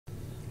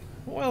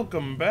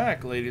Welcome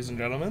back, ladies and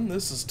gentlemen.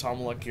 This is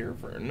Tomalak here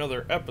for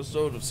another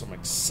episode of some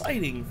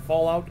exciting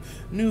Fallout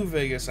New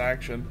Vegas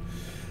action.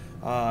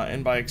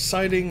 And by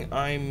exciting,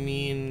 I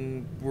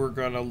mean we're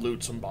gonna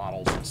loot some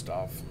bottles and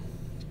stuff.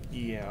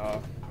 Yeah.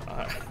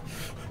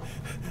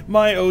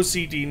 My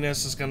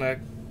OCD-ness is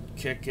gonna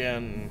kick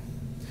in.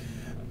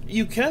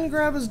 You can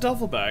grab his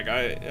duffel bag.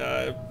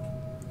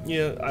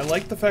 Yeah, I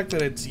like the fact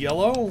that it's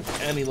yellow,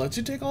 and he lets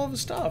you take all of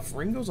his stuff.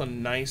 Ringo's a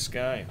nice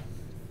guy.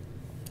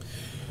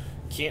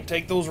 Can't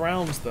take those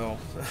rounds, though.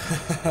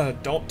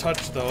 Don't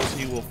touch those.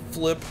 He will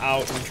flip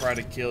out and try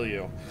to kill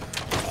you.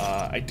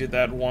 I did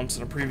that once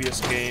in a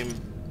previous game.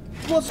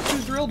 Wasn't too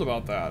thrilled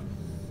about that.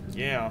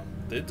 Yeah,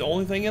 the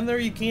only thing in there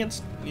you can't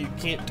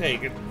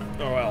take it.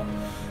 Oh well,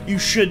 you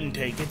shouldn't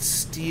take it.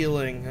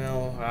 Stealing.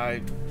 Oh,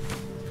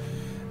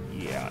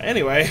 yeah.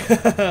 Anyway.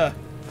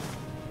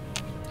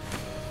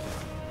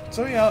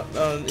 So yeah,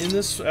 in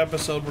this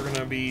episode we're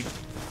gonna be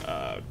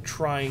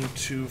trying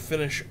to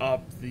finish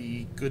up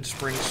the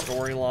Goodsprings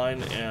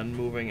storyline and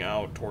moving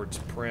out towards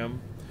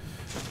Prim.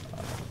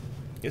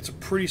 It's a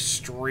pretty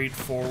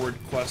straightforward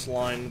quest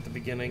line at the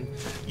beginning.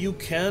 You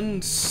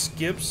can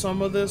skip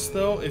some of this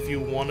though if you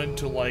wanted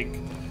to, like,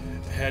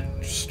 head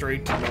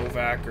straight to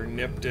Novak or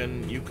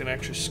Nipton. You can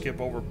actually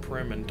skip over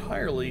Prim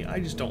entirely. I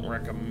just don't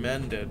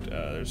recommend it.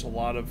 There's a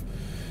lot of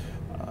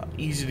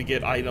easy to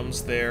get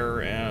items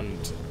there,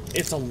 and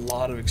it's a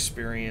lot of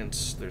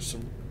experience. There's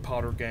some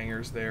powder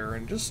gangers there,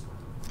 and just,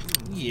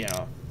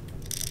 yeah,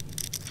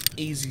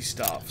 easy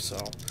stuff. So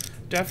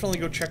definitely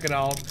go check it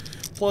out.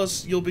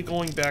 Plus, you'll be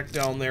going back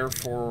down there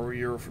for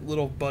your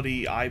little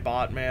buddy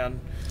iBot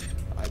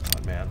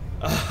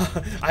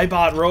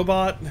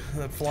robot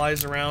that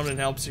flies around and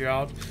helps you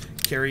out,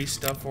 carries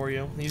stuff for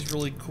you. He's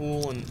really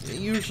cool and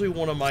usually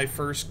one of my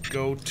first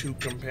go-to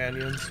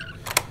companions.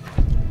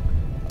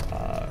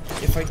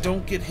 If I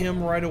don't get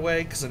him right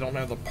away because I don't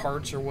have the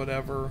parts or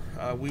whatever,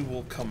 we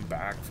will come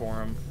back for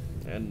him.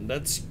 And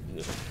that's,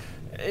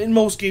 in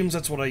most games,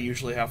 that's what I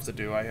usually have to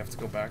do. I have to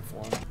go back for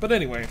him. But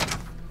anyway,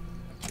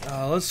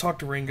 let's talk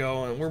to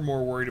Ringo, and we're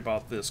more worried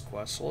about this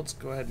quest, so let's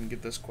go ahead and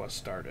get this quest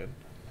started.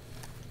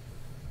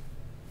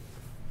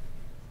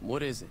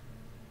 What is it?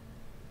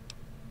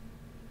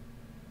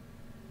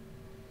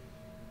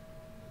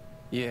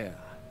 Yeah,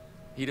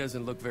 he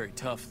doesn't look very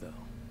tough, though.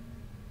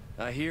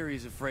 I hear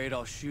he's afraid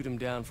I'll shoot him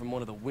down from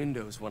one of the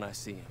windows when I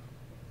see him.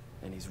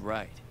 And he's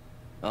right.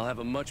 I'll have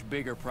a much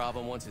bigger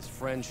problem once his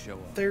friends show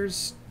up.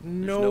 There's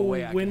no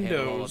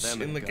windows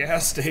in the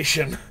gas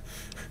station.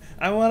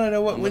 I want to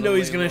know what window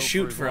he's going to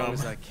shoot from. As long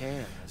as I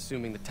can,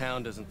 assuming the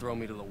town doesn't throw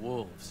me to the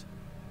wolves.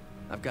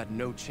 I've got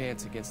no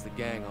chance against the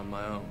gang on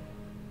my own.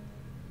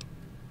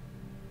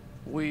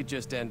 We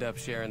just end up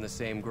sharing the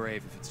same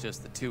grave if it's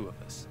just the two of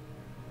us.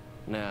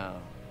 Now,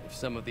 if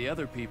some of the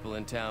other people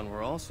in town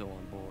were also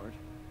on board...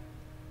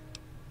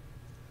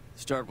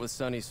 Start with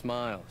Sunny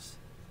Smiles.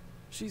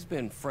 She's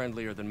been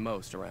friendlier than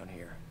most around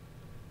here.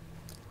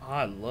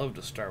 I'd love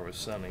to start with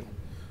Sunny.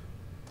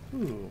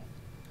 Ooh,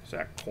 is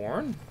that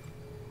corn?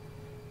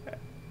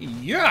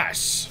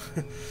 Yes!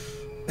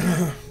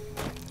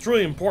 It's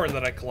really important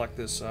that I collect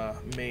this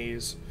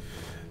maize.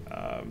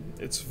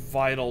 It's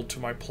vital to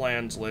my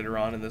plans later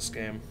on in this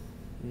game.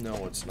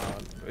 No, it's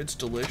not. It's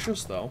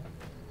delicious, though.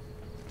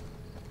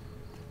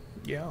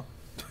 Yeah.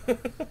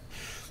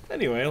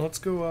 Anyway, let's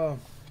go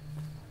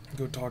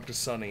talk to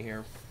Sunny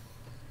here.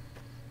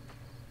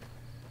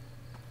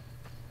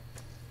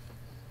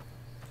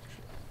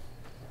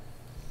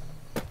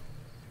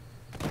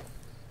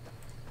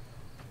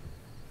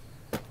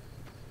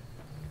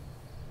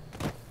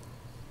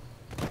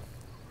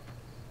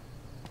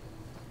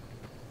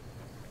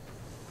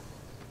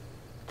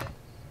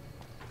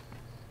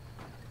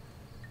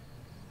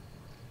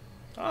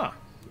 Ah,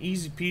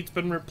 Easy Pete's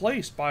been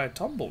replaced by a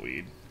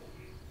tumbleweed.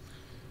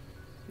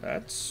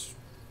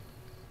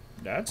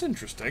 That's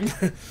interesting.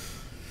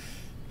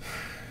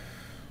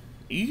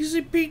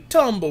 Easy Pete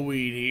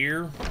Tumbleweed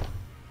here.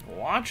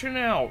 Watching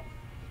out.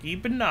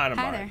 Keeping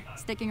dynamite. Hi there.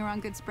 Sticking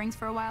around Goodsprings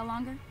for a while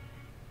longer?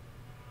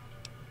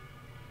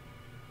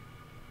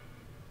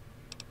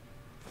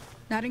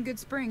 Not in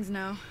Goodsprings,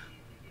 no.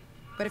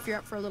 But if you're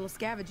up for a little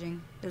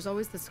scavenging, there's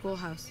always the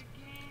schoolhouse.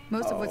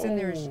 Most of what's in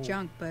there is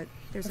junk, but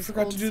there's this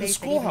old safe that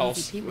even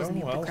Easy Pete wasn't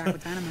able to crack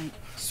with dynamite.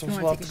 So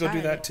we'll have to go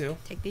do that too.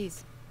 Take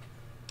these.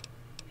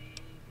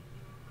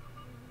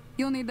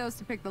 You'll need those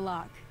to pick the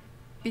lock.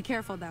 Be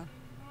careful, though.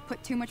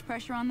 Put too much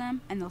pressure on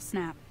them, and they'll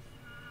snap.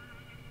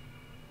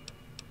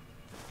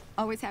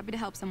 Always happy to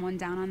help someone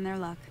down on their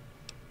luck.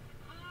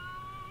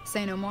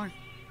 Say no more.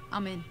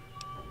 I'm in.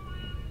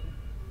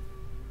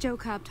 Joe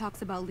Cobb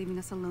talks about leaving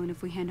us alone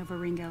if we hand over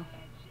Ringo.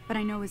 But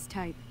I know his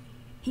type.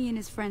 He and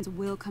his friends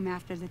will come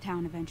after the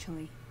town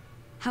eventually.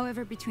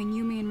 However, between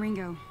you, me, and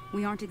Ringo,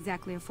 we aren't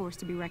exactly a force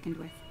to be reckoned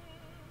with.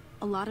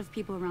 A lot of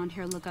people around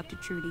here look up to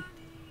Trudy.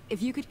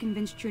 If you could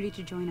convince Trudy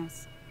to join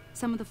us,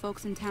 some of the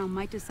folks in town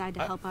might decide to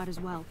help out as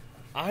well.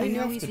 I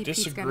know have to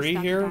disagree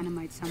here.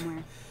 Dynamite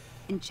somewhere.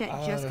 and Chet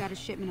just got a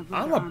shipment of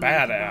I'm leather a armor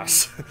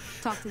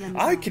badass. Talk to them.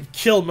 I could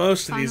kill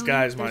most of these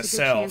guys there's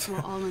myself. A good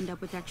chance we'll all end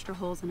up with extra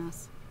holes in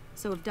us.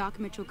 So if Doc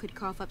Mitchell could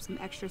cough up some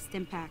extra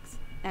stim packs,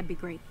 that'd be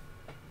great.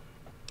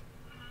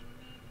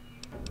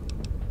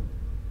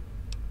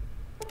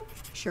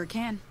 Sure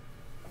can.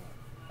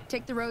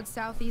 Take the road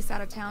southeast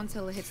out of town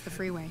till it hits the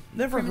freeway.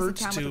 Never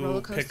hurts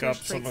to pick up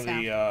some of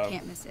the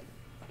can't miss it.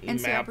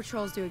 NCR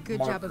patrols do a good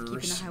job of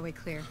keeping the highway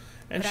clear.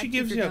 And she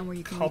gives you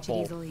a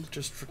couple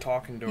just for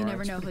talking to her. You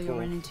never know who you'll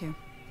run into.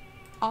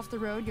 Off the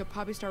road, you'll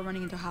probably start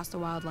running into hostile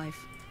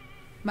wildlife.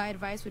 My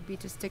advice would be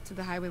to stick to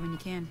the highway when you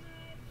can.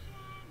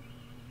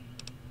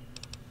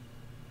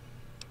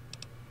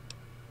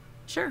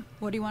 Sure,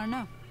 what do you want to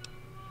know?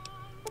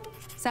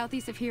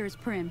 Southeast of here is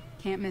Prim.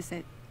 Can't miss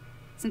it.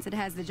 Since it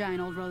has the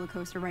giant old roller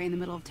coaster right in the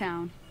middle of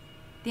town.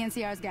 The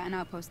NCR's got an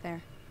outpost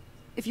there.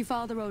 If you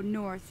follow the road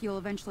north, you'll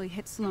eventually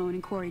hit Sloan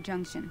and Quarry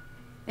Junction.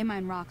 They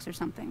mine rocks or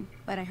something,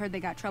 but I heard they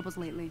got troubles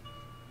lately.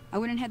 I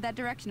wouldn't head that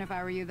direction if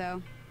I were you,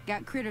 though.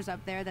 Got critters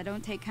up there that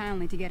don't take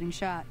kindly to getting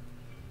shot.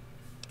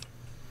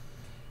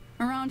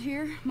 Around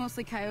here,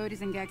 mostly coyotes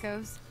and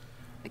geckos.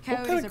 The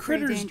coyotes are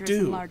pretty dangerous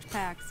in large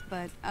packs,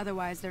 but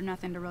otherwise they're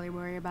nothing to really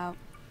worry about.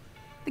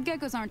 The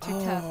geckos aren't too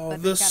tough,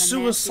 but the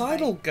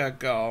suicidal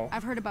gecko.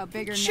 I've heard about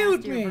bigger,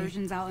 nastier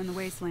versions out in the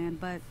wasteland,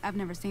 but I've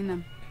never seen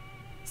them.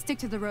 Stick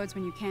to the roads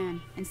when you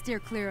can, and steer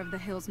clear of the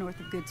hills north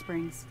of Good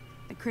Springs.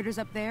 The critters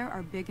up there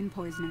are big and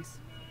poisonous.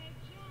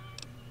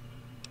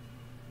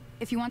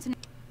 If you want to know...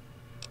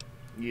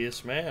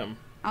 Yes, ma'am.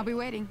 I'll be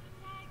waiting.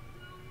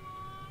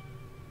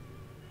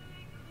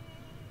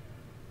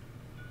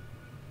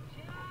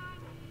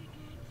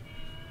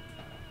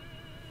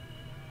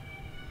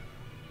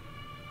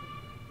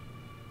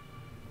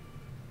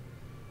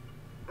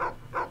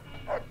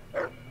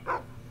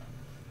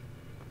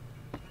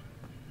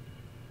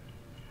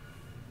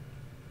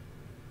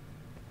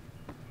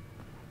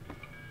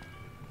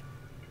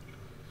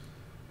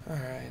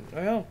 Alright,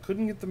 well,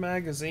 couldn't get the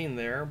magazine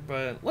there,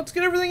 but let's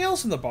get everything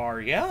else in the bar,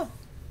 yeah?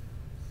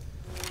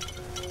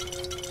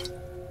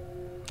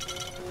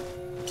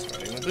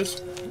 Starting with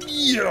this.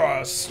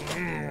 Yes!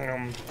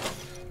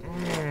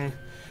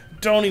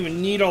 Don't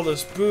even need all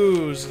this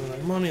booze and the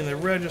money in the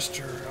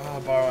register.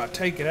 Oh, but I'll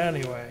take it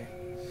anyway.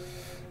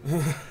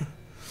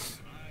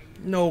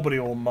 Nobody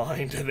will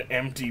mind an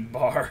empty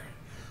bar.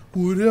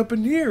 What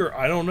happened here?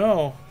 I don't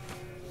know.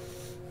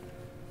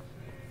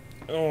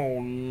 Oh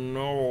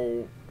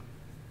no.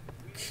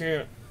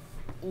 Can't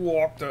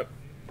walk that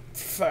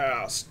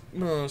fast.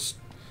 Must.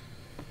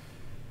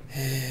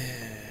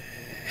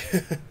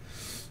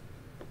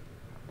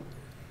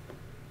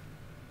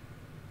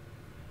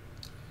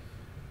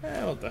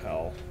 What the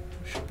hell?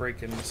 We should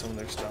break into some of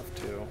their stuff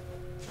too.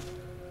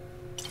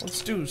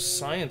 Let's do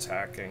science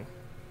hacking.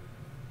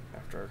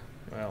 After,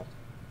 well.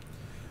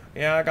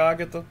 Yeah, I gotta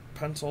get the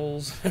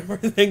pencils and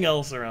everything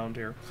else around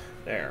here.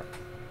 There.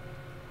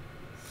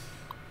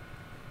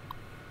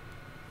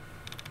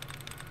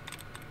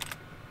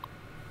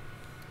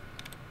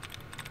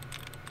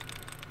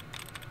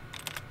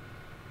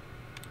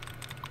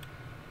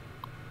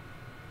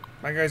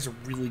 My guy's a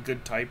really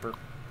good typer.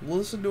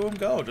 Listen to him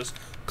go. Just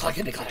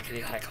clickety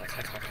clickety click click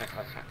click click click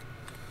click.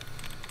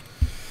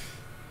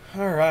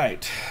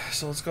 Alright,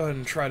 so let's go ahead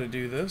and try to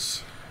do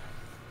this.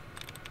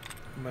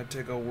 I'm going to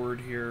take a word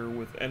here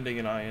with ending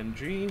in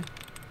ing.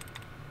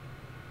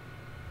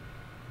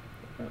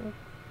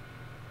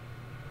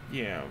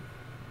 Yeah.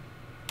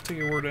 Take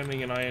a word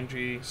ending in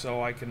ing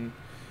so I can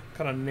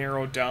kind of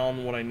narrow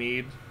down what I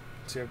need.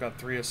 See, I've got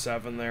 3 of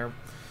 7 there.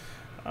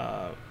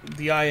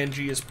 The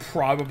ing is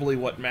probably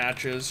what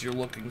matches. You're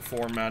looking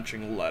for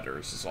matching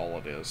letters is all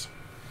it is.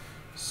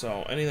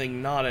 So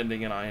anything not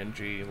ending in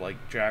ing,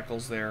 like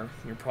Jackal's there,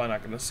 you're probably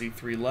not going to see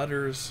 3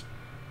 letters.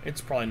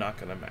 It's probably not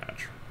going to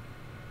match.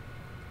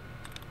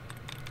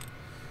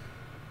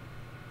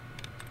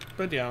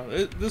 But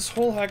yeah, this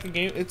whole hacking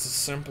game, it's as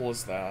simple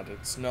as that.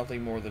 It's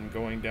nothing more than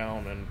going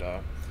down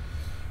and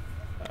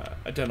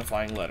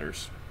identifying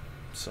letters.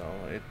 So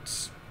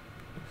it's...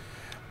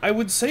 I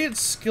would say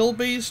it's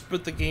skill-based,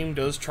 but the game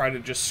does try to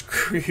just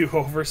screw you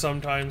over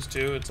sometimes,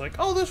 too. It's like,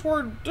 oh,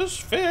 this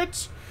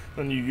fits.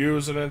 Then you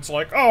use it, and it's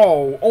like,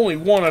 oh, only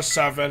 1 of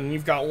 7,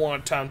 you've got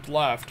 1 attempt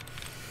left.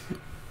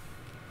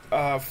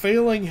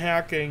 Failing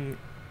hacking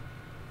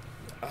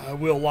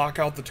will lock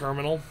out the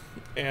terminal,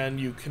 and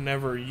you can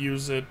never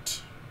use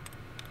it.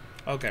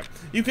 Okay.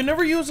 You can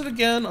never use it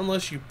again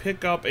unless you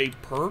pick up a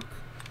perk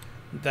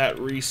that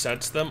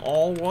resets them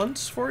all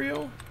once for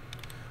you.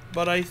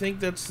 But I think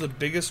that's the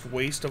biggest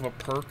waste of a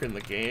perk in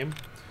the game.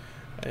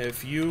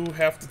 If you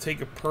have to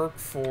take a perk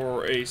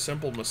for a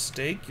simple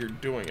mistake, you're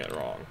doing it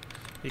wrong.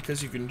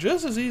 Because you can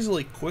just as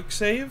easily quick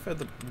save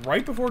at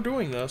right before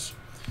doing this.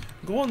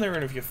 Go in there,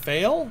 and if you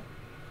fail,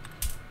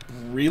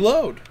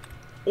 reload.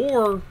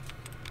 Or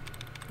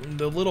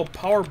the little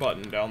power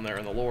button down there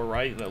in the lower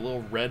right, that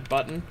little red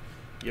button,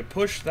 you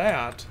push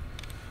that,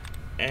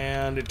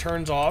 and it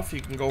turns off.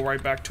 You can go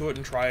right back to it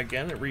and try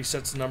again. It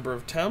resets the number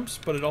of attempts,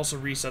 but it also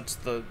resets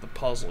the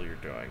puzzle you're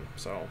doing.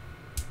 So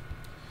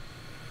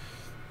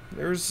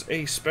there's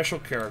a special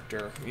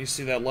character. You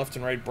see that left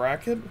and right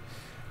bracket?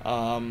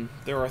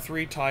 There are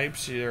 3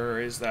 types. There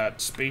is that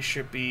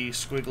spaceshipy,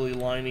 squiggly,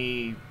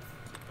 liney,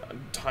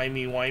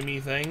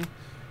 timey-wimey thing,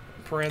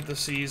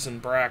 parentheses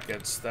and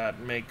brackets that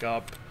make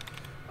up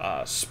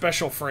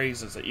special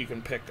phrases that you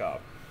can pick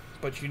up.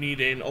 But you need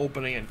an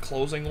opening and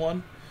closing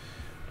one,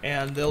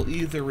 and they'll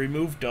either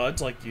remove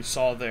duds, like you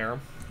saw there,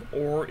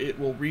 or it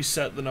will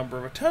reset the number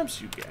of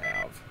attempts you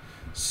have.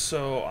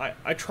 So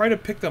I try to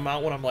pick them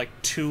out when I'm like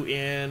 2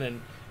 in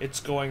and it's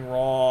going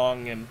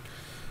wrong, and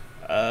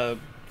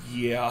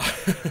yeah,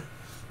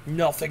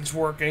 nothing's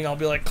working. I'll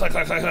be like click,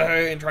 click, click, click,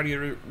 and try to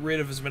get rid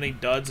of as many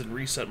duds and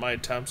reset my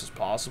attempts as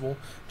possible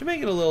to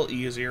make it a little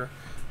easier,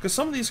 because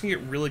some of these can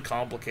get really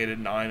complicated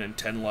 9 and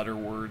 10 letter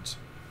words.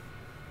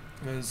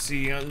 And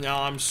see,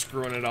 now I'm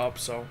screwing it up,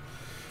 so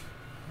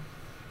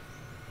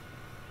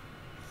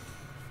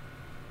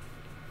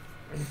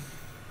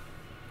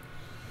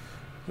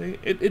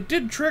it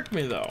did trick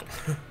me, though.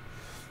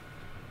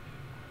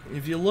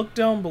 If you look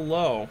down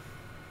below,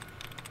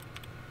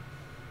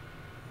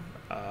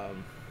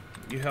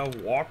 you have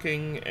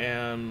walking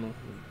and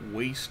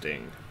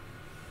wasting.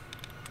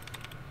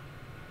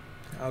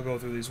 I'll go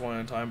through these one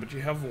at a time, but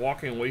you have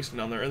walking and wasting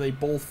down there, and they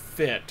both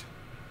fit.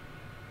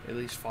 At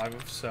least 5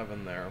 of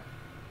 7 there.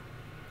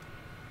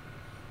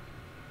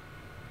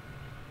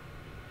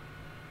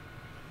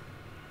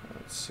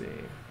 Let's see.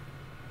 It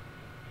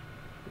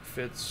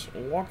fits,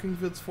 walking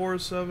fits 4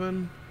 of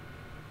 7,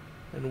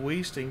 and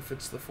wasting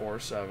fits the 4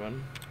 of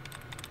 7.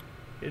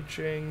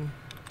 Itching.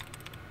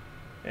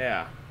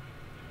 Yeah.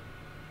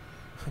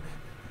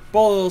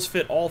 Both of those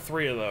fit all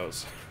 3 of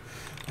those.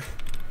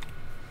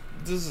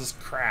 This is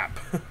crap.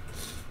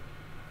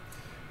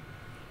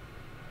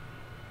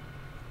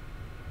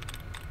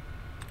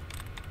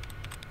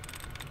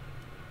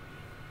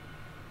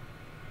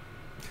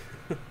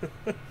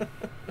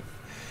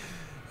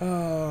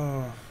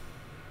 Oh.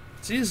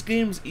 See, this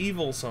game's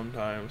evil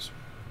sometimes.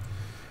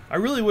 I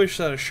really wish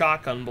that a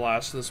shotgun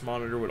blast to this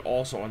monitor would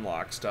also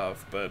unlock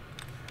stuff, but,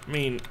 I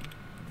mean,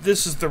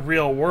 this is the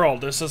real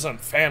world. This isn't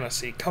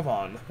fantasy. Come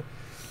on.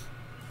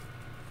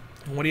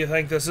 What do you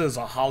think this is,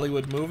 a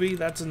Hollywood movie?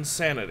 That's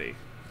insanity.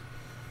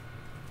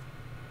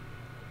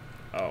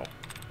 Oh.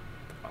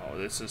 Oh,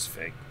 this is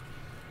fake.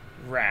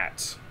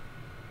 Rats.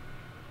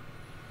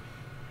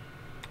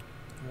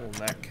 Well, in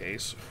that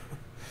case.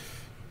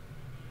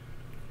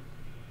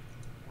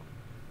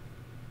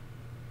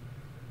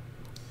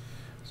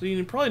 So you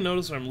can probably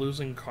notice I'm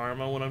losing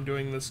karma when I'm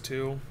doing this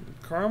too.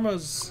 Karma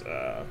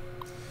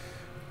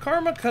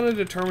kind of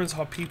determines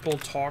how people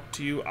talk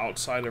to you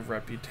outside of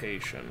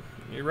reputation.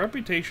 Your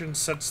reputation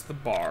sets the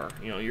bar.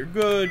 You know, you're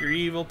good, you're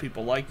evil,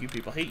 people like you,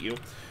 people hate you.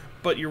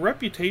 But your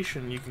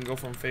reputation, you can go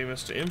from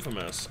famous to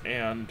infamous,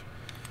 and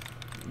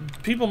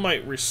people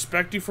might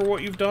respect you for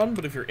what you've done,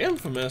 but if you're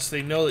infamous,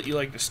 they know that you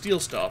like to steal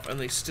stuff, and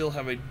they still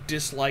have a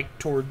dislike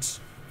towards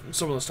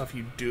some of the stuff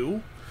you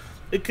do.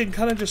 It can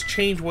kind of just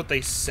change what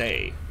they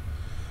say.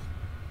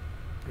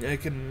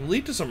 It can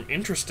lead to some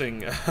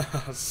interesting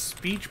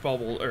speech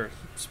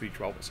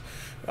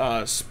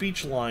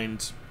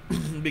lines,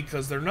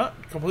 because they're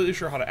not completely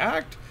sure how to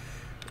act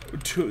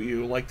to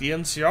you. Like the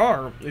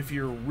NCR, if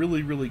you're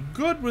really, really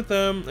good with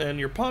them, and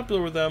you're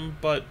popular with them,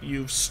 but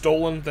you've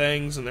stolen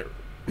things, and they're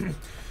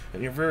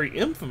and you're very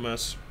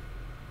infamous,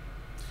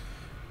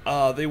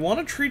 they want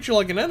to treat you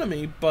like an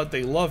enemy, but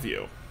they love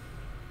you.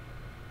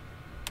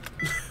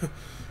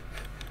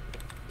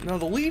 Now,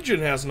 the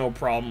Legion has no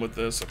problem with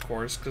this, of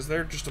course, because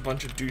they're just a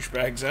bunch of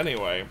douchebags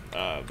anyway.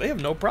 They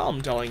have no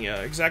problem telling you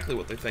exactly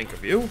what they think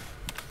of you.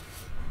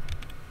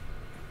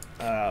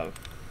 Yeah,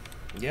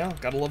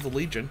 gotta love the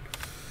Legion.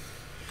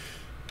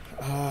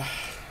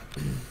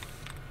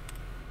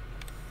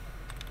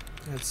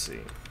 Let's see.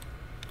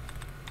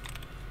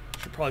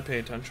 Should probably pay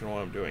attention to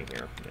what I'm doing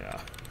here. Yeah.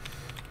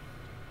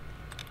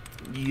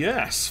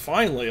 Yes,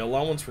 finally,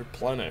 allowance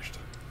replenished.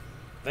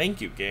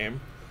 Thank you, game.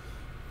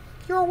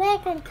 You're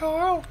welcome,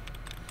 Carl.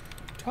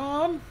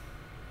 Tom?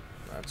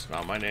 That's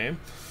not my name.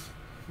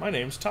 My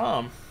name's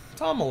Tom.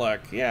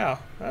 Tomalak. Yeah,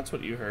 that's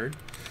what you heard.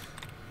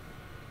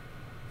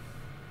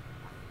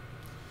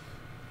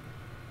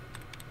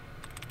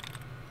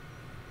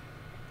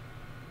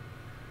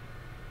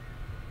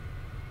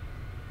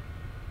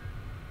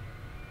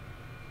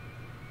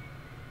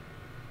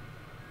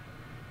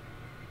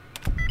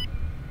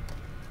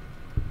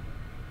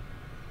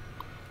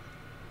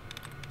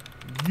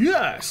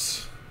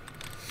 Yes!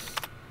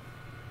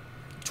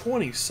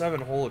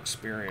 27 whole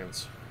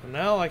experience. And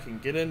now I can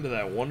get into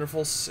that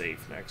wonderful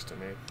safe next to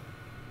me.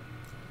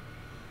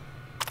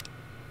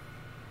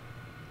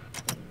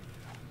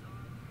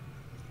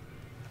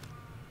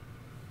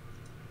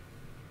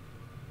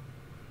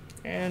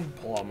 And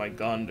pull out my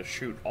gun to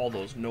shoot all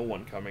those no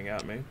one coming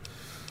at me.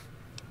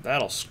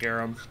 That'll scare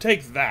them.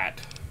 Take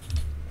that!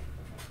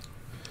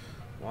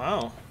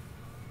 Wow.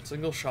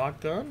 Single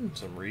shotgun,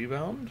 some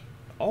rebound.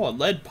 Oh, a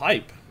lead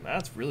pipe.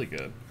 That's really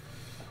good.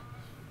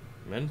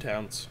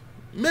 Mentats.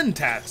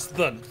 Mentats,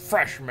 the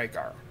fresh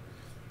maker.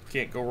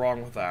 Can't go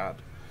wrong with that.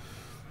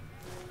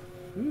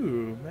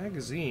 Ooh,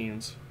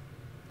 magazines.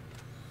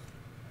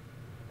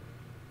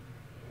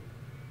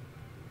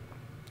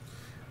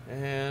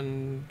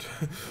 And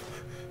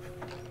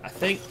I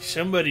think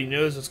somebody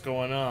knows what's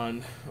going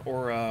on,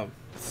 or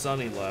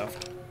Sonny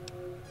left.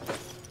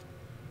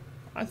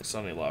 I think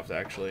Sonny left,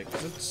 actually,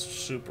 because it's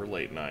super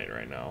late night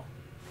right now.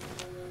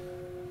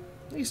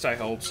 At least I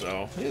hope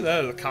so.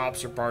 Either the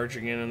cops are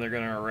barging in and they're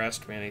going to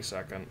arrest me any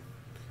second.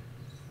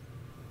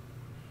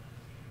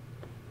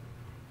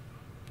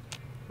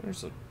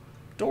 There's a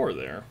door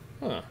there.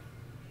 Huh.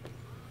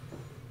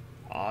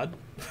 Odd.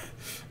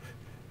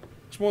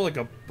 It's more like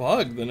a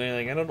bug than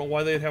anything. I don't know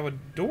why they'd have a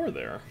door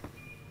there.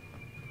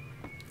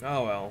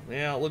 Oh well.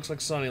 Yeah, it looks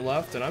like Sonny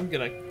left, and I'm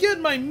gonna get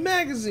my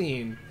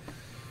magazine!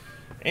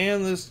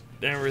 And this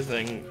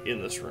everything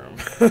in this room.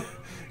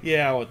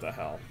 Yeah, what the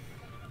hell.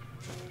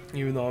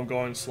 Even though I'm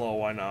going slow,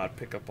 why not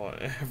pick up on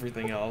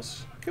everything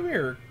else? Come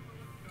here.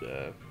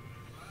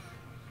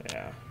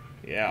 Yeah.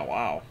 Yeah,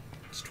 wow.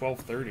 It's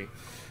 12:30.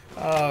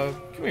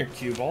 Come here,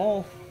 cue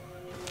ball.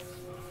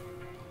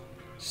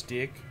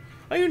 Stick.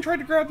 I even tried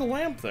to grab the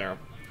lamp there.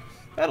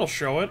 That'll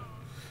show it.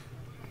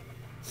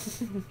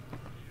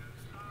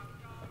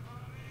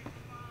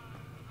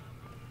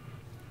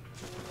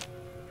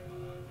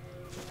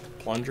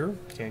 Plunger.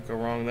 Can't go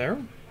wrong there.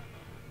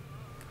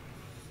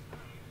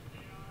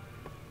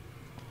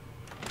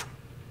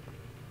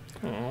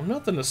 Oh,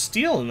 nothing to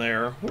steal in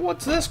there.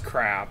 What's this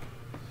crap?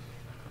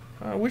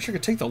 I wish I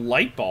could take the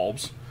light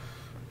bulbs.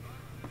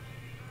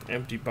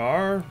 Empty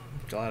bar.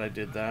 Glad I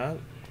did that.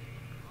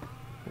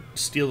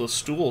 Steal the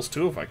stools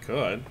too if I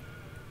could.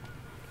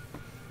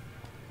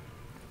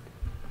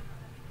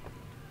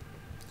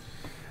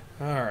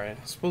 Alright,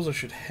 I suppose I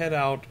should head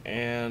out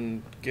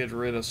and get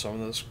rid of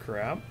some of this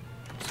crap.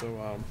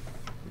 So,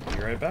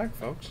 be right back,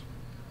 folks.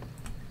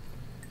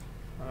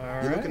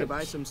 Alright. You looking to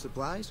buy some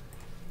supplies?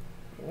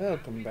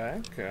 Welcome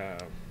back.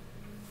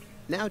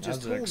 Now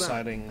just hold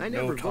exciting. on. I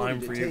No never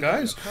time voted for to you take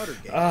guys. on a powder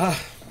gang.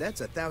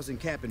 That's a 1,000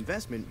 cap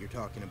investment you're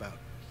talking about.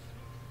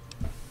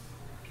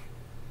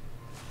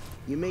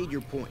 You made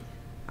your point.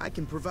 I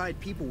can provide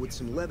people with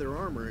some leather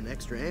armor and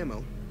extra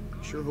ammo.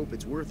 Sure hope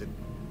it's worth it.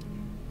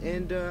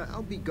 And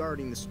I'll be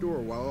guarding the store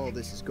while all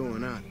this is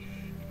going on.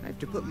 I have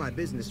to put my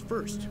business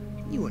first.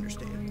 You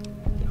understand.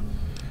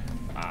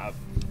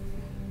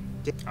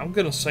 I'm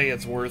gonna say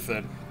it's worth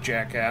it,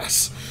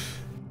 jackass.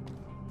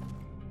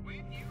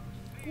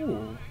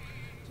 Ooh,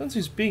 since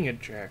he's being a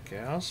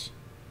jackass,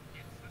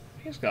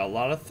 he's got a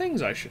lot of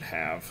things I should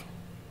have.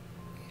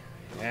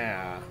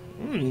 Yeah.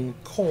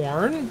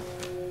 Corn.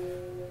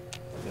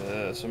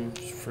 Some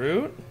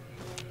fruit.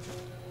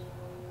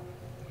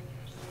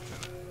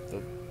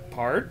 The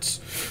parts.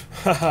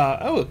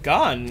 Oh, a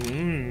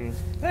gun.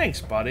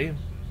 Thanks, buddy.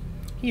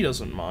 He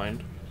doesn't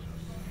mind.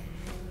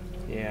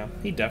 Yeah,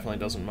 he definitely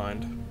doesn't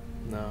mind.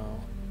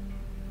 No.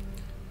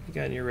 You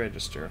got in your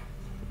register.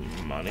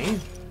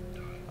 Money.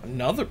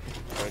 Another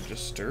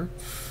register.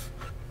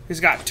 He's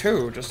got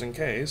two, just in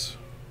case.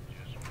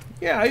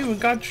 Yeah, I even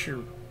got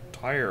your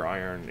tire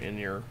iron in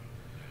your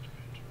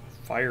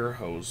fire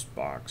hose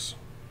box.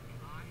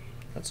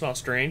 That's not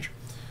strange.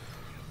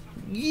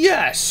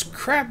 Yes!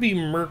 Crappy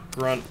Merc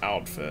Grunt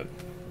outfit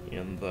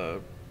in the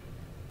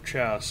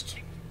chest.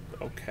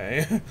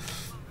 Okay.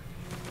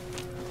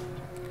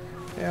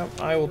 Yeah,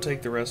 I will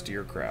take the rest of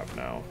your crap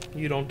now.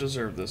 You don't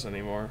deserve this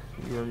anymore.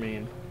 You are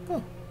mean.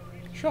 Oh,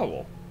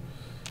 shovel.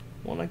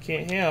 One I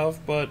can't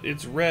have, but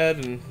it's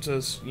red and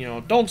says, you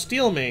know, don't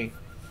steal me.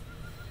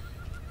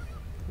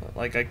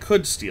 Like I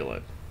could steal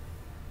it.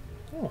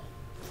 Oh,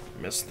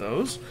 missed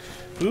those.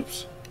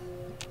 Oops.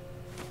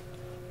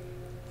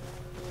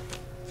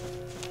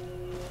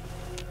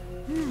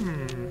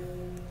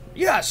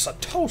 Yes, a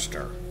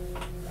toaster.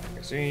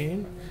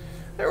 Magazine.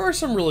 There are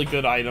some really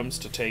good items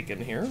to take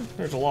in here.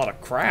 There's a lot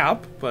of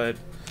crap, but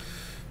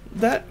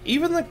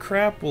even the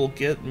crap will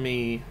get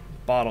me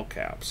bottle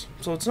caps,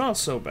 so it's not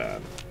so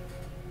bad.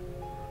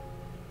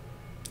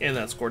 And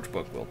that Scorch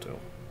book will too.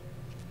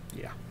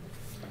 Yeah.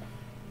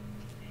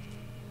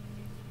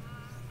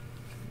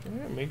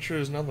 Alright, make sure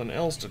there's nothing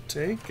else to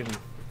take and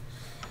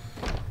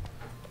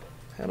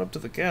head up to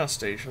the gas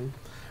station.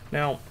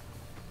 Now,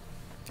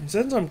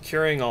 since I'm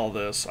carrying all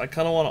this, I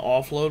kind of want to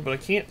offload, but I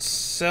can't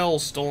sell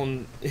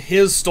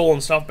his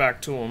stolen stuff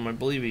back to him. I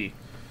believe he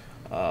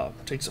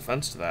takes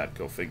offense to that,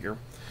 go figure.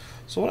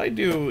 So what I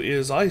do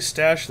is I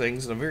stash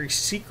things in a very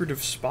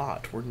secretive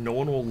spot where no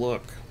one will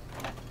look.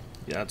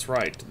 Yeah, that's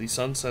right, the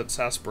Sunset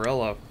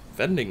Sarsaparilla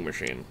vending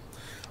machine.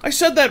 I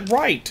said that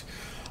right!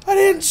 I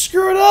didn't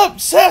screw it up!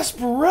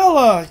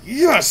 Sarsaparilla!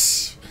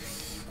 Yes!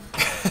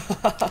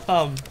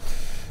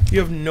 You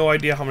have no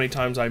idea how many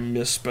times I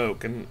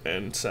misspoke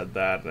and said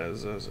that.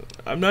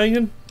 I'm not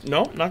even...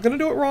 No, not going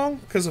to do it wrong,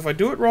 because if I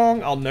do it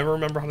wrong, I'll never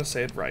remember how to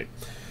say it right.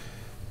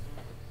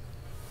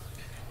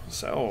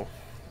 So,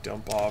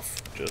 dump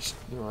off just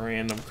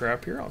random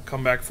crap here. I'll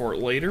come back for it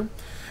later. And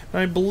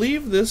I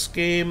believe this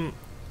game,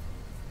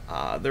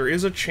 there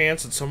is a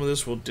chance that some of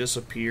this will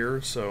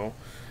disappear, so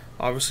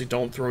obviously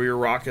don't throw your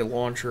rocket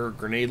launcher or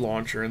grenade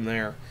launcher in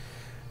there,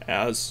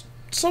 as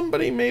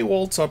somebody may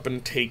waltz up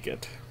and take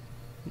it.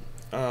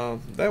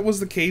 That was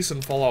the case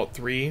in Fallout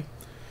 3.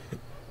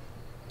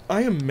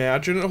 I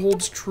imagine it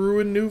holds true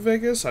in New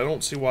Vegas. I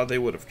don't see why they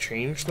would have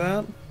changed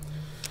that.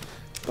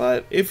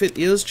 But if it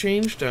is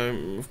changed,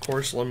 of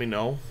course, let me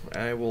know.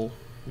 I will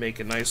make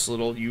a nice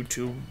little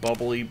YouTube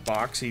bubbly,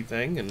 boxy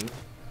thing and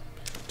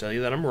tell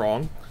you that I'm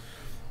wrong.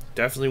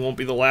 Definitely won't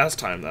be the last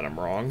time that I'm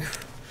wrong.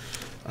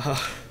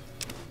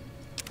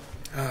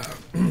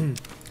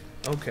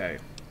 Okay.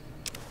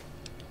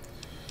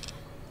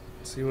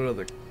 Let's see what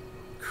other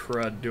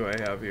crud do I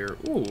have here.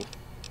 Ooh.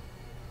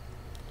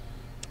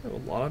 I have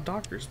a lot of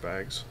doctor's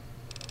bags.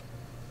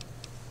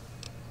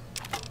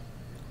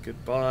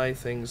 Goodbye,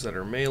 things that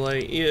are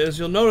melee. As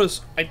you'll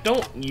notice, I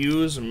don't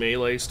use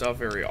melee stuff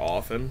very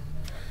often.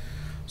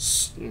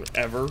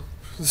 Ever.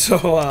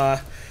 So,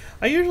 I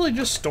usually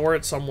just store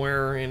it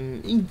somewhere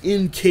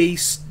in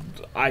case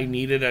I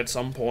need it at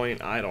some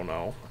point. I don't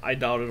know. I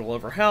doubt it'll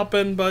ever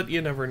happen, but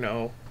you never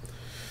know.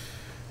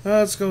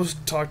 Let's go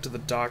talk to the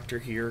doctor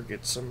here,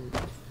 get some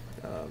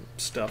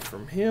stuff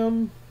from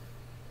him.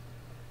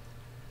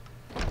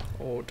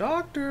 Oh,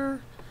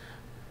 doctor!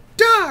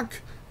 Doc!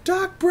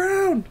 Doc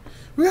Brown!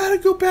 We gotta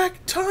go back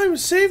in time and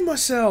save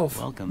myself!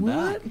 Welcome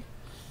back.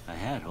 I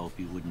had hoped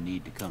you wouldn't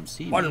need to come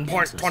see me.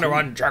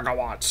 1.21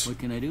 gigawatts. What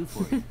can I do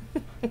for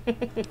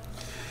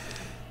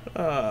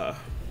you?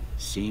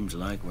 Seems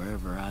like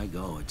wherever I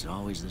go, it's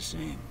always the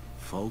same.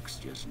 Folks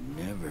just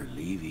never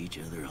leave each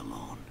other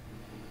alone.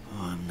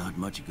 Oh, I'm not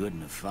much good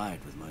in a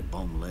fight with my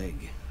bum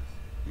leg.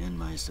 And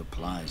my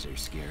supplies are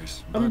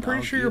scarce. I'm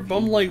pretty sure your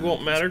bum leg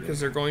won't matter because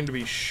they're going to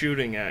be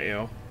shooting at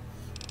you.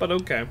 But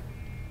okay.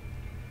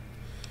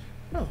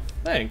 Oh,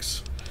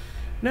 thanks.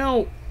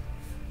 Now,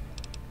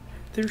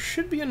 there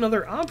should be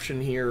another option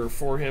here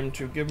for him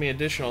to give me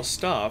additional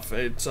stuff.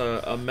 It's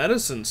a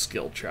medicine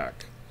skill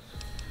check.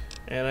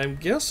 And I'm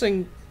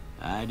guessing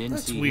I didn't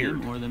that's see weird.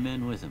 him or the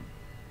men with him.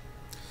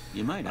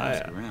 You might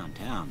ask around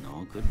town,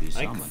 though. Could be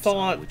I someone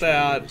thought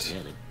that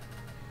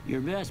your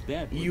best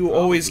bet you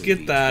always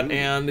get that,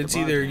 and it's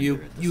either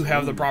you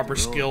have the proper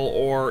skill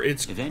or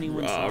it's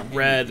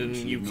red and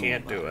you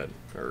can't do it,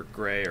 or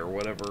gray or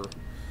whatever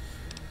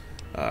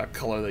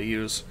color they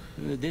use.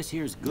 This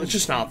here's Good It's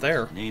just not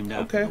there. Named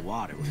after the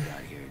water we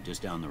got here,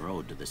 just down the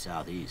road to the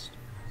southeast.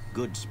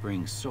 Good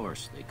Spring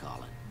Source, they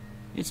call it.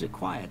 It's a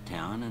quiet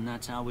town, and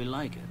that's how we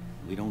like it.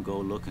 We don't go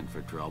looking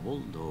for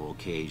trouble, though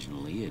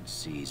occasionally it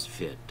sees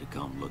fit to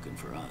come looking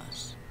for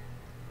us.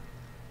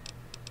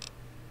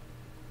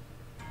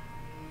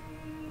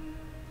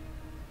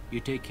 You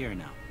take care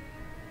now.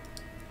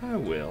 I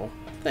will.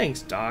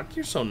 Thanks, Doc.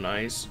 You're so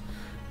nice.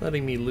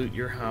 Letting me loot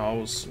your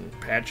house and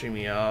patching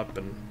me up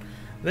and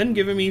then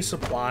giving me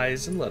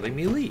supplies and letting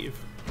me leave.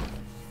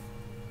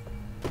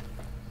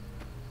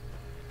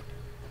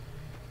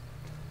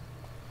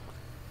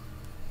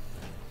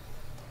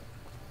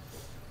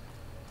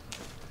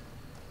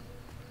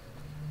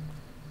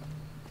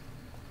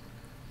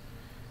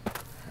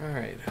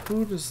 Alright,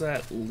 who does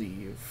that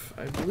leave?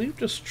 I believe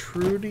just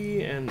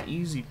Trudy and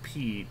Easy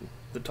Pete,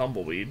 the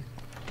Tumbleweed.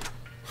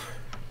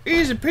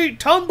 Easy Pete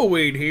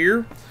Tumbleweed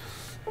here.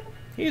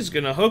 He's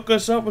gonna hook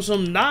us up with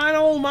some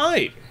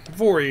dynamite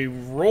before he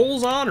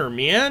rolls on or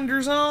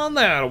meanders on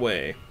that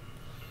way.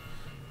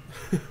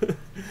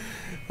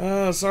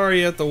 Sorry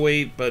you have to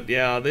wait, but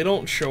yeah, they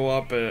don't show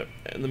up in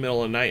the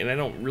middle of the night, and I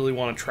don't really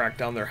want to track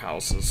down their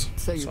houses.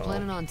 So you're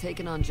planning on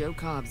taking on Joe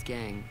Cobb's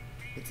gang.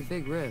 It's a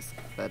big risk,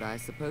 but I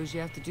suppose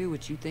you have to do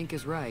what you think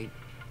is right.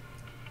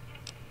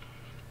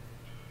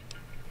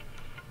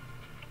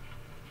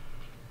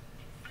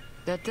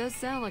 That does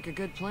sound like a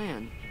good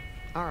plan.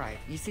 Alright,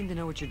 you seem to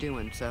know what you're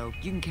doing, so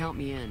you can count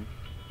me in.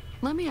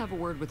 Let me have a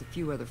word with a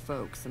few other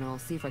folks, and I'll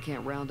see if I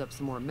can't round up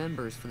some more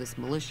members for this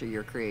militia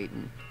you're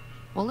creating.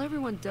 While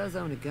everyone does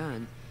own a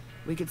gun,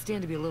 we could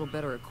stand to be a little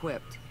better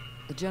equipped.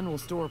 The general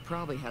store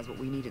probably has what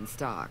we need in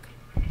stock.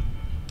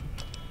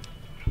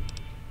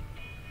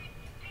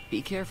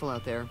 Be careful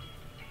out there.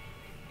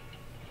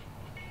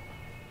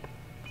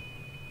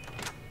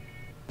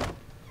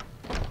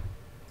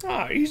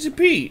 Ah, Easy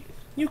Pete,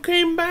 you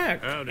came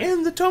back. Howdy.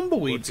 And the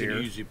Tumbleweed's here. What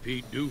can here. Easy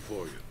Pete do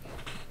for you?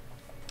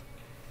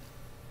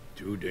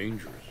 Too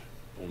dangerous.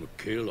 Gonna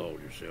kill all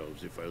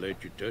yourselves if I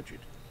let you touch it.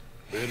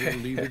 Better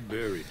leave it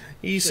buried.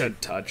 He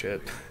said touch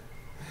it.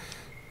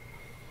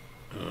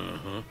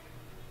 Uh-huh.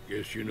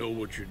 Guess you know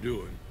what you're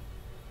doing.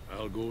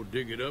 I'll go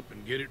dig it up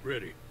and get it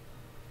ready.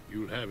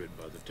 You'll have it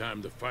by the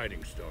time the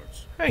fighting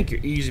starts. Thank you,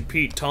 Easy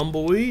Pete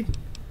Tumbleweed.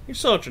 You're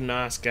such a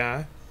nice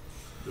guy.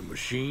 The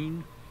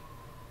machine?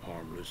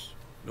 Harmless,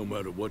 no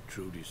matter what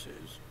Trudy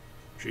says.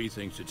 She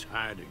thinks it's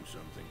hiding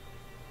something,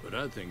 but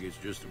I think it's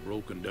just a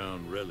broken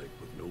down relic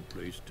with no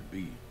place to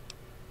be.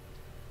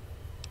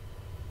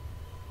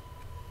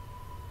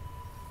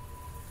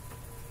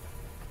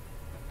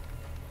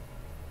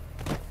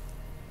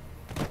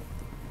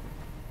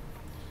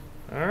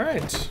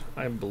 Alright,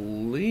 I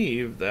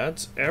believe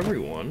that's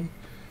everyone.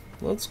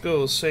 Let's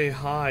go say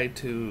hi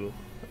to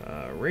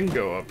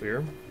Ringo up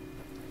here.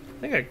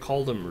 I think I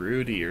called him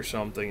Rudy or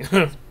something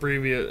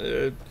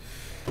previous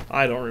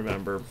I don't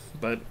remember.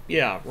 But,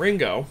 yeah,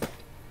 Ringo.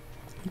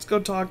 Let's go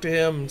talk to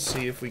him and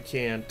see if we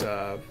can't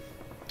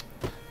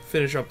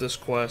finish up this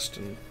quest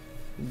and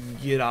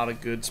get out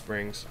of Good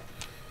Springs.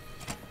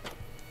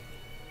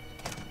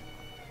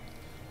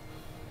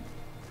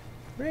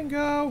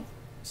 Ringo!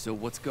 So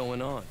what's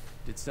going on?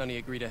 Did Sonny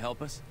agree to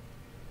help us?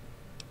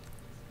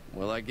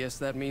 Well, I guess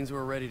that means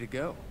we're ready to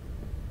go.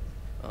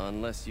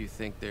 Unless you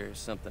think there's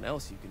something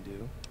else you can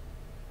do.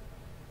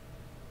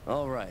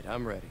 Alright,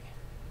 I'm ready.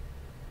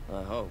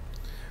 I hope.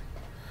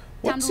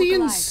 What's he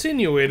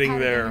insinuating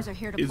there?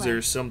 Is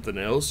there something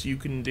else you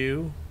can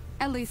do?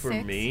 At least for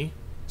 6. Me?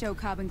 Joe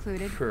Cobb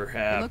included.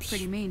 Perhaps. It looks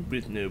pretty mean.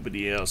 With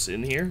nobody else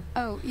in here?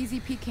 Oh, Easy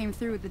Pete came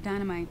through with the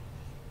dynamite.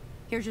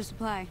 Here's your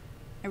supply.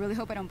 I really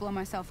hope I don't blow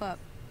myself up.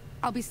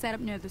 I'll be set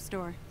up near the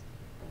store.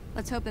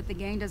 Let's hope that the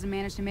gang doesn't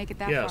manage to make it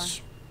that far.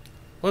 Yes.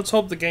 Let's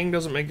hope the gang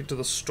doesn't make it to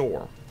the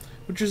store,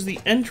 which is the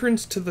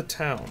entrance to the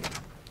town.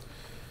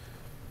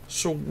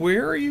 So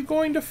where are you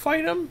going to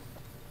fight him?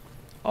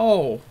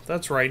 Oh,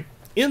 that's right.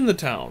 In the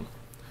town.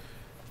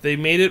 They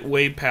made it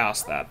way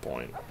past that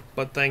point.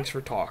 But thanks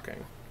for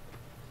talking.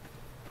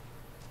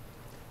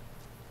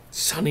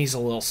 Sonny's a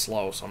little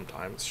slow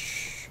sometimes.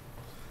 Shh.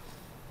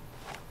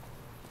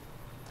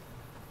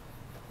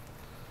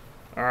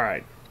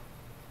 Alright.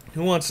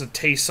 Who wants to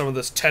taste some of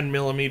this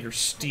 10mm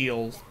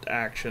steel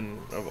action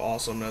of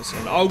awesomeness?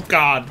 And oh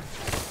god!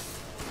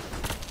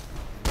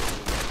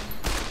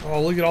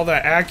 Oh, look at all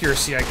that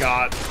accuracy I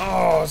got.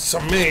 Oh, it's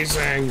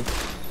amazing!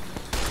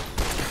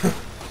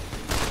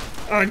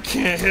 I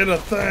can't hit a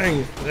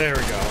thing. There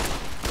we go.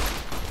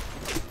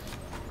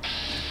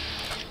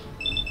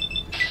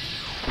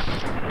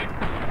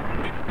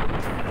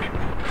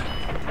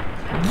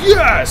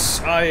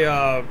 Yes!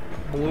 I,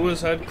 blew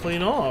his head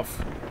clean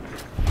off.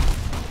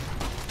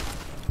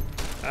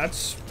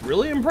 That's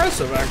really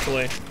impressive,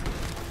 actually.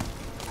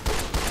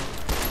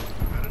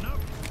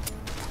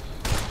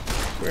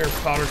 We're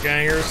powder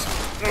gangers.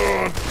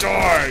 Oh,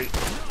 die!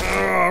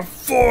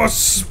 For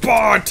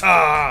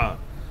Sparta!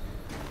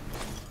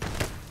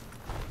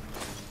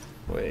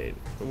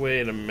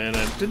 Wait a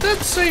minute. Did that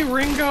say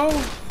Ringo?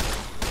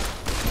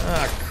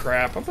 Ah,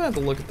 crap. I'm gonna have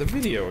to look at the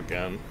video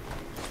again.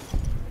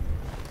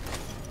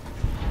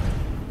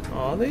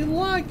 Oh, they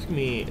like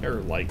me.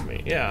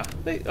 Yeah.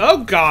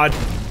 Oh, God!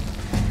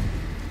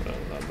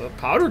 The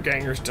powder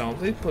gangers don't.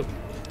 They put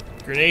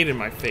a grenade in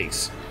my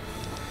face.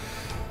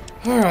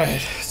 Alright,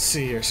 let's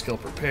see here. Skill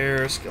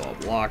prepare, skill of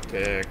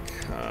lockpick.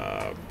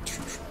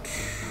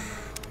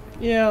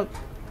 Yeah,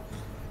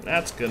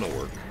 that's gonna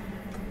work.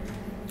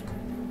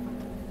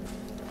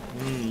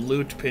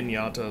 Loot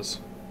pinatas.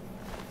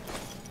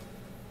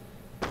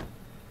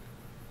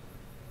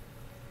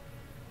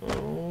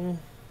 Oh.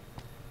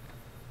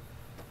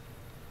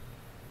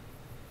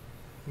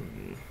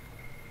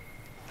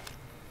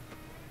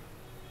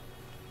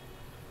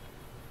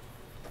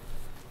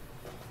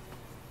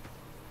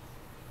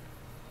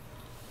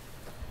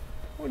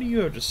 What do you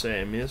have to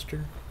say,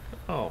 mister?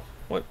 Oh,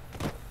 what?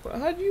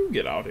 How'd you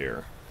get out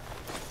here?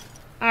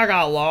 I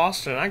got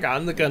lost and I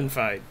got in the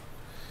gunfight.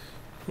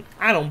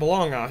 I don't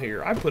belong out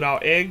here. I put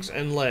out eggs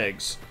and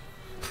legs.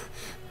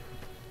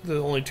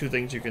 The only two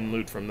things you can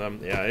loot from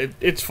them. Yeah,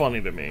 it's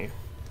funny to me.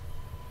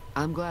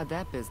 I'm glad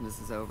that business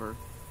is over.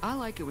 I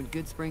like it when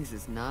Good Springs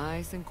is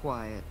nice and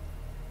quiet.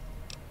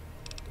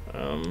 I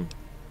don't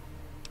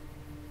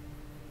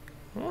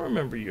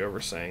remember you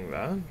ever saying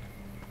that.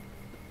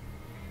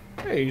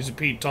 Hey, Easy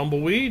Pete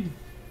Tumbleweed.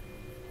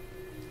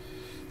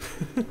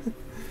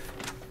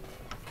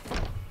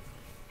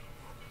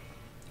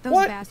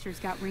 Those bastards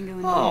got Ringo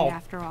in the end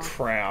after all.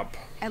 Crap.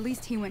 At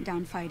least he went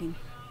down fighting.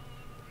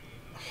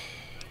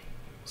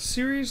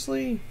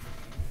 Seriously?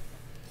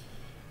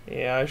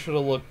 Yeah, I should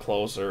have looked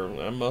closer.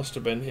 That must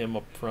have been him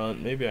up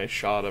front. Maybe I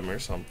shot him or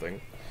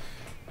something.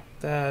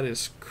 That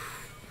is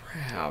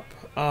crap.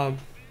 At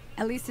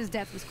least his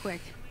death was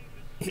quick.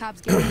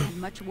 Cobb's getting had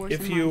much worse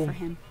in mind for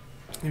him.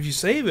 If you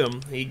save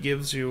him, he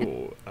gives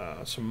you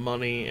some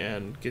money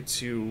and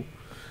gets you...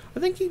 I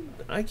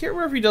can't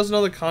remember if he does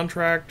another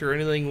contract or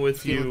anything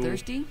with you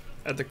thirsty?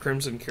 At the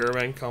Crimson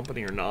Caravan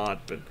Company or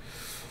not, but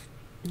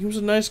he was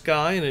a nice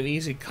guy and an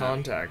easy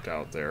contact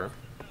out there.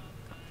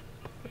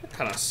 That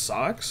kind of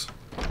sucks.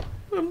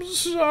 I'm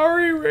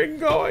sorry,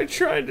 Ringo. I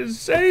tried to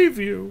save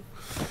you.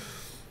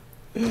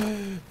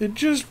 It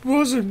just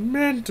wasn't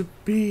meant to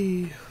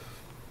be.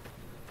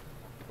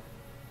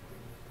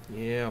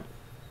 Yeah,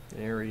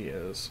 there he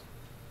is.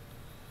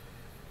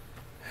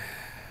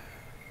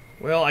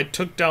 Well, I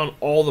took down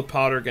all the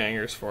powder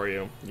gangers for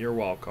you. You're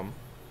welcome.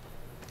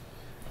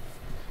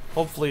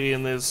 Hopefully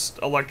in this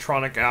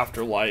electronic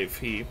afterlife,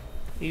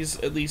 he's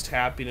at least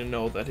happy to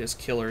know that his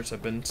killers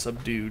have been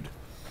subdued.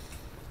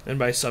 And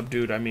by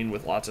subdued, I mean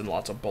with lots and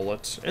lots of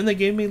bullets. And they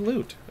gave me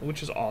loot,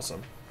 which is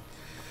awesome.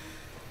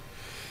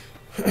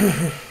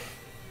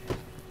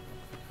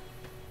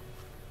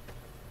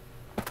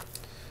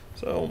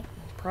 So,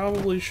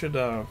 probably should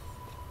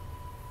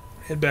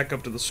head back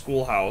up to the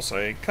schoolhouse.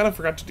 I kind of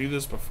forgot to do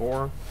this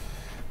before.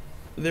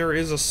 there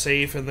is a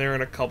safe in there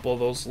and a couple of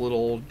those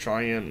little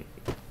giant,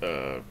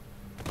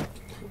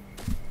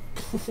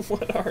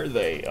 what are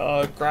they?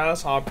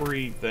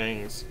 Grasshoppery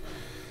things.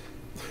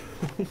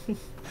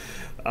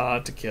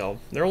 To kill.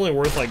 They're only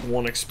worth like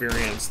 1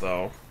 experience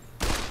though.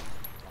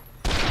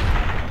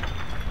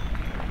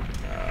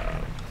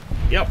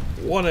 Yep,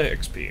 1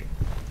 XP.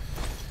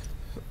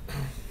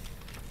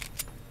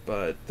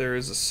 But there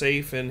is a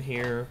safe in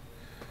here,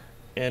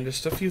 and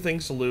just a few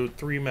things to loot,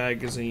 3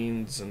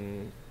 magazines,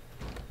 and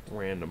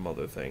random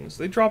other things.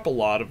 They drop a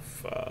lot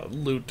of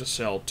loot to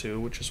sell too,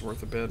 which is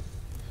worth a bit.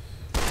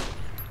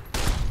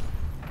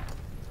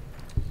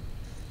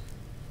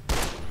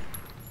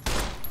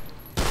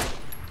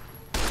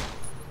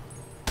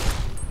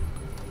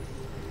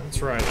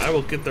 That's right, I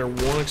will get there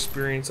 1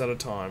 experience at a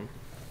time.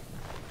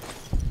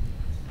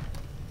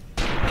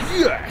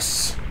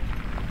 Yes!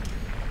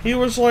 He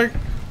was like,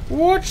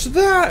 "What's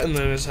that?" And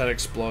then his head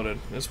exploded.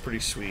 It's pretty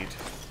sweet.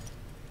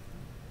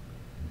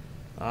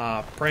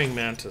 Ah, praying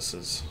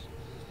mantises.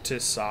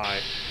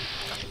 Tisai.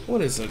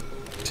 What is it?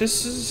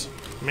 Tisses?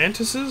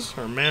 Mantises?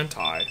 Or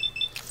manti?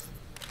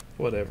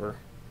 Whatever.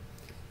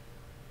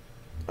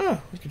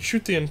 Ah, we can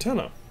shoot the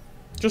antenna.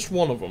 Just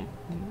one of them.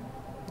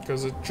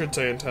 Because it should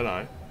say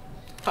antennae.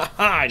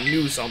 Haha, I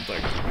knew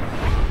something.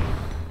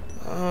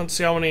 Let's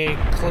see how many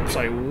clips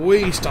I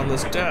waste on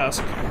this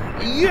desk.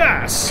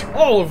 Yes!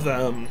 All of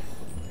them!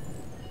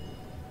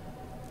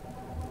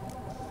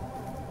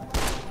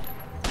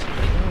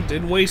 Well,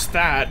 didn't waste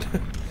that.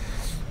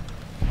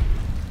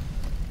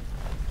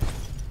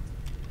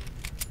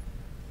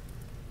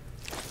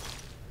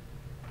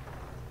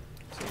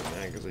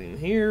 Magazine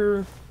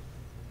here.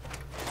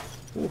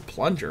 Ooh,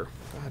 plunger.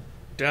 God,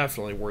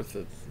 definitely worth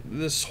it.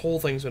 This whole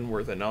thing's been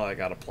worth it now I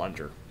got a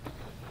plunger.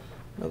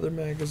 Another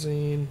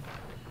magazine.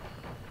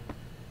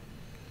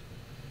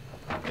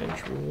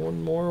 Entry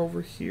 1 more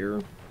over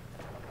here.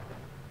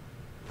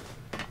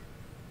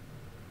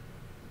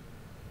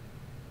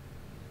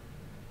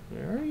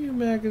 Where are you,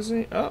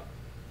 magazine? Oh,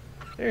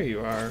 there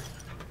you are.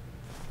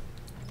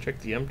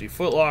 Check the empty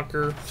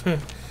footlocker.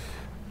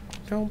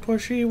 Don't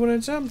push E when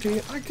it's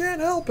empty. I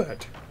can't help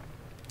it.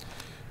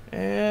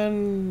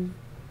 And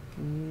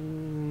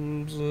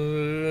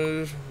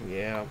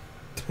yeah,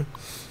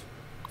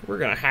 we're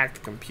gonna hack the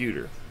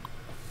computer.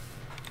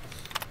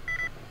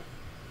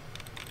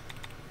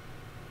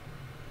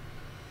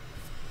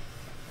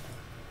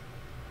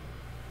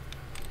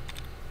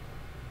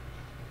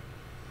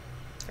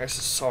 This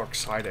is so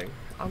exciting.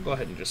 I'll go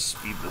ahead and just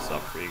speed this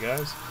up for you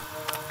guys.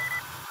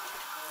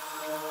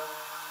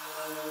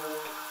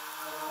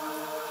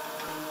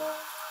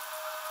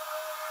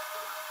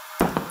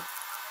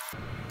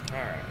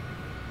 Alright.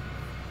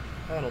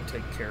 That'll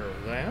take care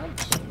of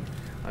that.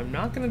 I'm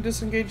not going to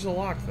disengage the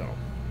lock, though.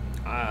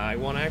 I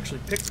want to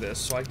actually pick this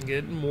so I can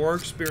get more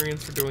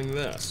experience for doing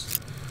this.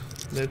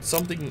 It's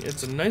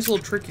a nice little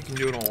trick you can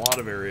do in a lot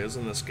of areas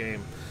in this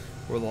game,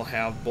 where they'll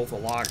have both a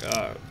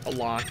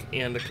lock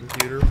and a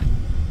computer.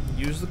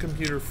 Use the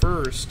computer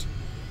first,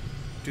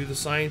 do the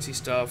sciencey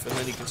stuff, and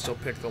then you can still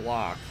pick the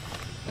lock.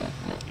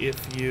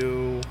 If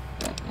you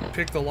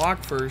pick the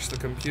lock first, the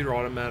computer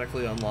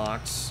automatically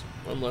unlocks,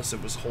 unless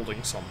it was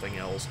holding something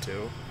else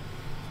too.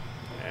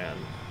 And,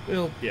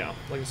 well, yeah,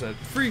 like I said,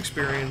 free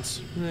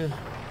experience.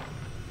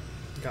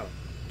 Got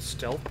a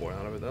stealth boy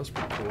out of it, that's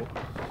pretty cool.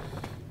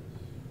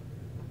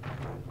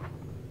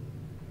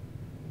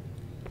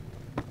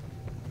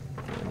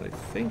 I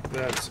think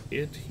that's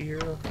it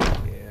here.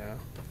 Yeah.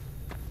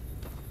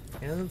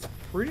 And it's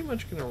pretty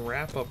much going to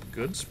wrap up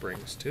Good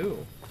Springs,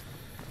 too.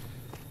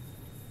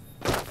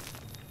 Kind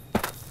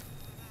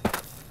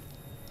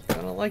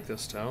of like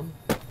this town.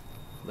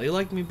 They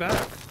like me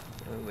back.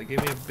 And they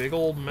gave me a big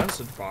old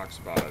message box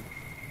about it.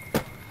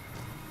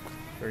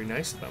 Very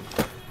nice of them.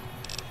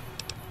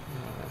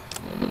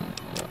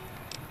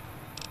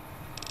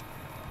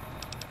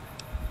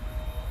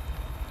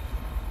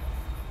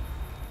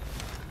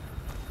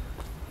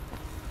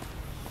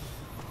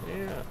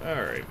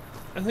 Alright,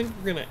 I think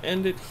we're going to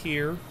end it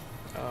here.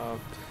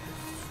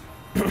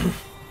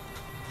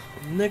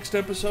 Next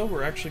episode,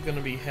 we're actually going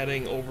to be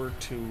heading over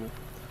to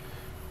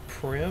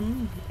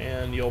Prim,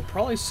 and you'll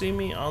probably see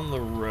me on the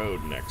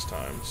road next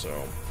time.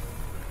 So,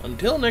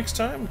 until next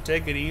time,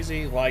 take it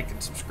easy, like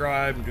and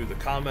subscribe, and do the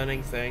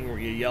commenting thing where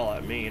you yell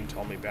at me and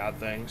tell me bad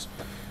things.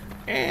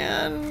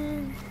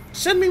 And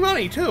send me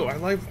money, too. I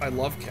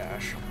love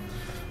cash.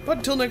 But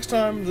until next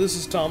time, this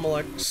is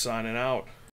Tomalak, signing out.